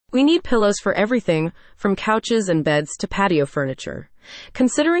We need pillows for everything, from couches and beds to patio furniture.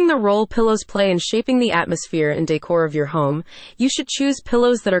 Considering the role pillows play in shaping the atmosphere and decor of your home, you should choose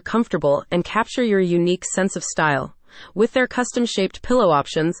pillows that are comfortable and capture your unique sense of style. With their custom-shaped pillow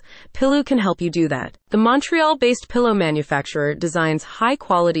options, Pillow can help you do that. The Montreal-based pillow manufacturer designs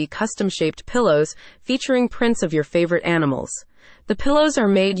high-quality custom-shaped pillows featuring prints of your favorite animals. The pillows are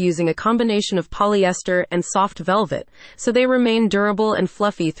made using a combination of polyester and soft velvet, so they remain durable and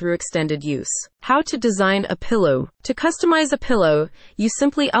fluffy through extended use. How to design a pillow. To customize a pillow, you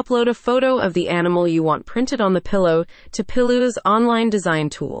simply upload a photo of the animal you want printed on the pillow to Pillow's online design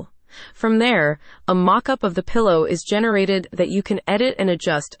tool. From there, a mock-up of the pillow is generated that you can edit and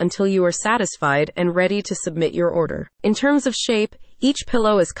adjust until you are satisfied and ready to submit your order. In terms of shape, each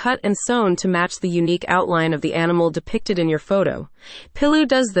pillow is cut and sewn to match the unique outline of the animal depicted in your photo. Pillow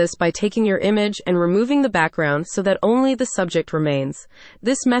does this by taking your image and removing the background so that only the subject remains.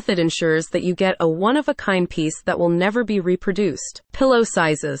 This method ensures that you get a one-of-a-kind piece that will never be reproduced. Pillow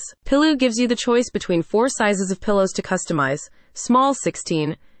sizes. Pillow gives you the choice between 4 sizes of pillows to customize: small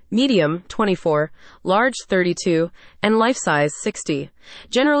 16, medium 24, large 32, and life size 60.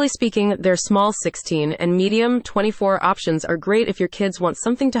 Generally speaking, their small 16 and medium 24 options are great if your kids want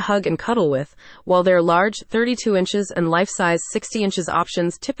something to hug and cuddle with, while their large 32 inches and life size 60 inches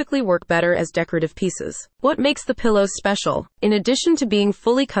options typically work better as decorative pieces. What makes the pillows special? In addition to being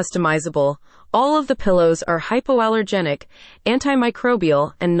fully customizable, all of the pillows are hypoallergenic,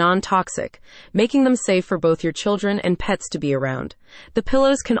 antimicrobial, and non-toxic, making them safe for both your children and pets to be around. The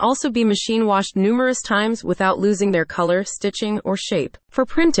pillows can also be machine washed numerous times without losing their color, stitching, or shape. For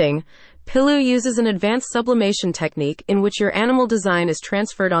printing, Pillow uses an advanced sublimation technique in which your animal design is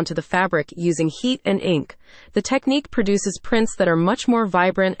transferred onto the fabric using heat and ink. The technique produces prints that are much more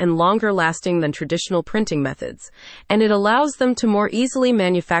vibrant and longer lasting than traditional printing methods, and it allows them to more easily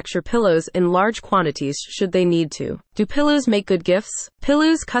manufacture pillows in large quantities should they need to. Do pillows make good gifts?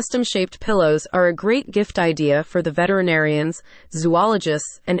 Pillow's custom-shaped pillows are a great gift idea for the veterinarians,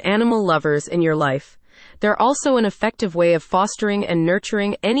 zoologists, and animal lovers in your life. They're also an effective way of fostering and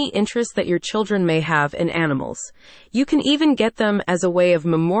nurturing any interest that your children may have in animals. You can even get them as a way of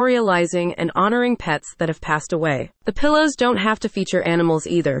memorializing and honoring pets that have passed away. The pillows don't have to feature animals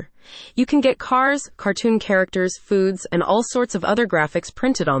either. You can get cars, cartoon characters, foods, and all sorts of other graphics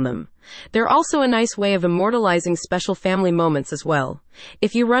printed on them. They're also a nice way of immortalizing special family moments as well.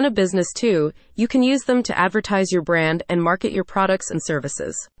 If you run a business too, you can use them to advertise your brand and market your products and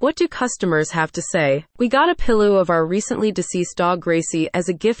services. What do customers have to say? We got a pillow of our recently deceased dog Gracie as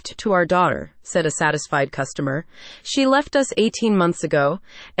a gift to our daughter, said a satisfied customer. She left us 18 months ago,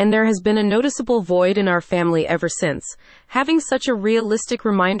 and there has been a noticeable void in our family ever since. Having such a realistic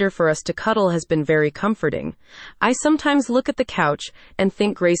reminder for us to cuddle has been very comforting. I sometimes look at the couch and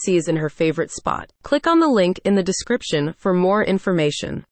think Gracie is in her favorite spot. Click on the link in the description for more information.